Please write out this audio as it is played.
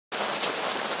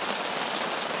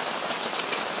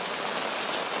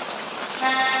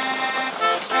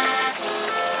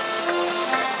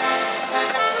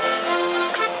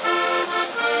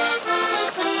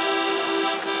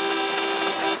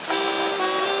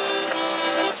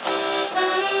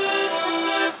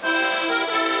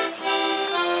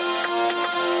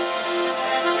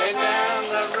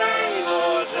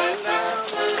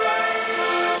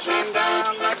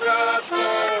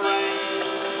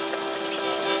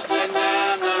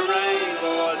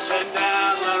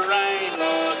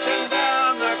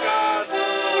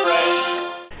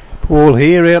All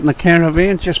here out in the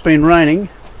caravan. It's just been raining,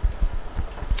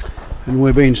 and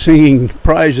we've been singing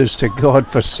praises to God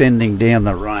for sending down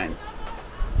the rain.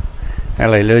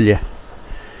 Hallelujah.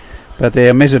 But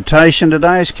our meditation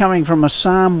today is coming from a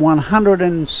Psalm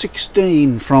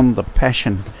 116 from the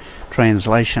Passion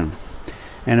Translation,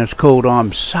 and it's called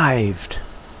I'm Saved.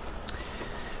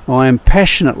 I am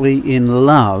passionately in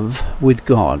love with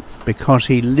God because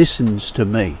He listens to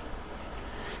me.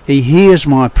 He hears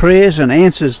my prayers and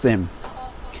answers them.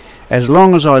 As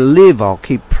long as I live, I'll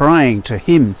keep praying to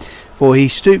Him, for He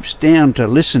stoops down to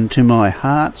listen to my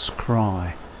heart's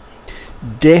cry.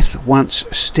 Death once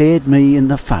stared me in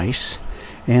the face,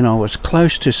 and I was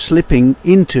close to slipping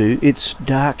into its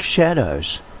dark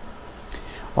shadows.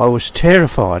 I was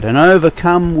terrified and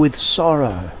overcome with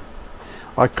sorrow.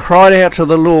 I cried out to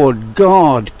the Lord,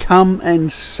 God, come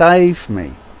and save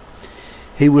me.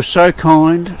 He was so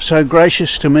kind, so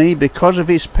gracious to me because of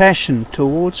His passion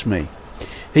towards me.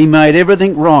 He made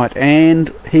everything right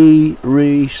and He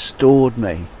restored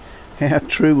me. How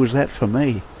true was that for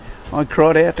me? I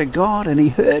cried out to God and He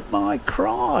heard my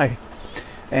cry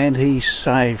and He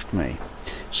saved me.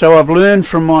 So I've learned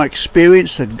from my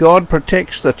experience that God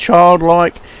protects the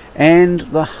childlike and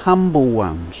the humble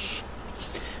ones.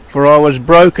 For I was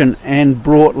broken and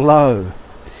brought low,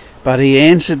 but He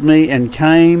answered me and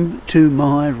came to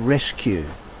my rescue.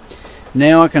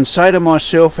 Now I can say to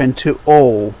myself and to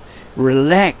all,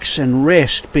 relax and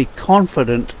rest, be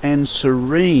confident and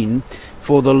serene,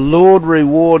 for the Lord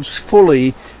rewards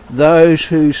fully those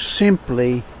who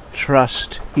simply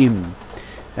trust Him.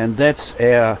 And that's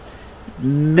our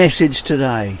message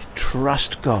today.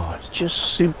 Trust God.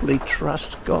 Just simply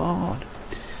trust God.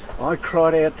 I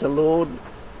cried out to the Lord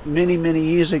many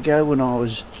years ago when I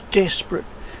was desperate.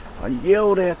 I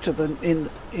yelled out to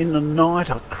in the night.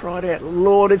 I cried out,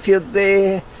 Lord, if You're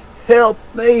there, help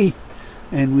me.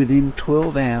 And within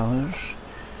 12 hours,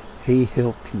 He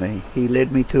helped me. He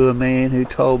led me to a man who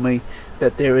told me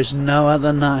that there is no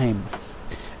other name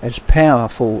as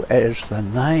powerful as the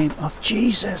name of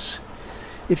Jesus.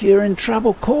 If you're in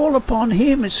trouble, call upon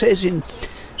Him. It says in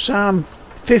Psalm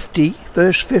 50,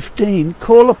 verse 15,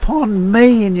 call upon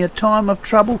me in your time of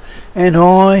trouble, and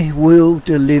I will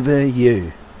deliver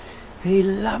you. He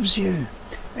loves you,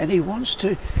 and He wants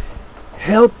to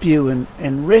help you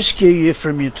and rescue you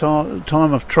from your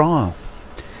time of trial.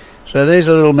 So there's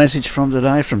a little message from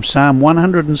today from Psalm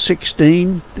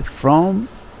 116 from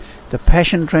the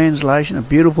Passion Translation, a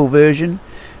beautiful version,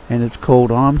 and it's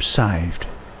called I'm Saved.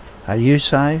 Are you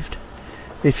saved?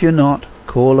 If you're not,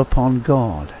 call upon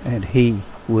God and He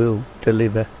will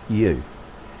deliver you.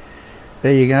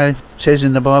 There you go. It says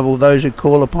in the Bible, those who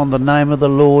call upon the name of the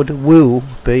Lord will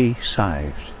be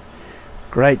saved.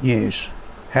 Great news.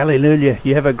 Hallelujah.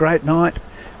 You have a great night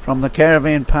from the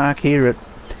caravan park here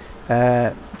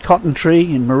at Cotton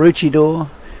Tree in Maroochydore.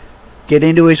 Get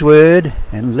into His Word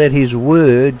and let His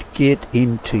Word get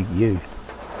into you.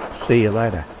 See you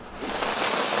later.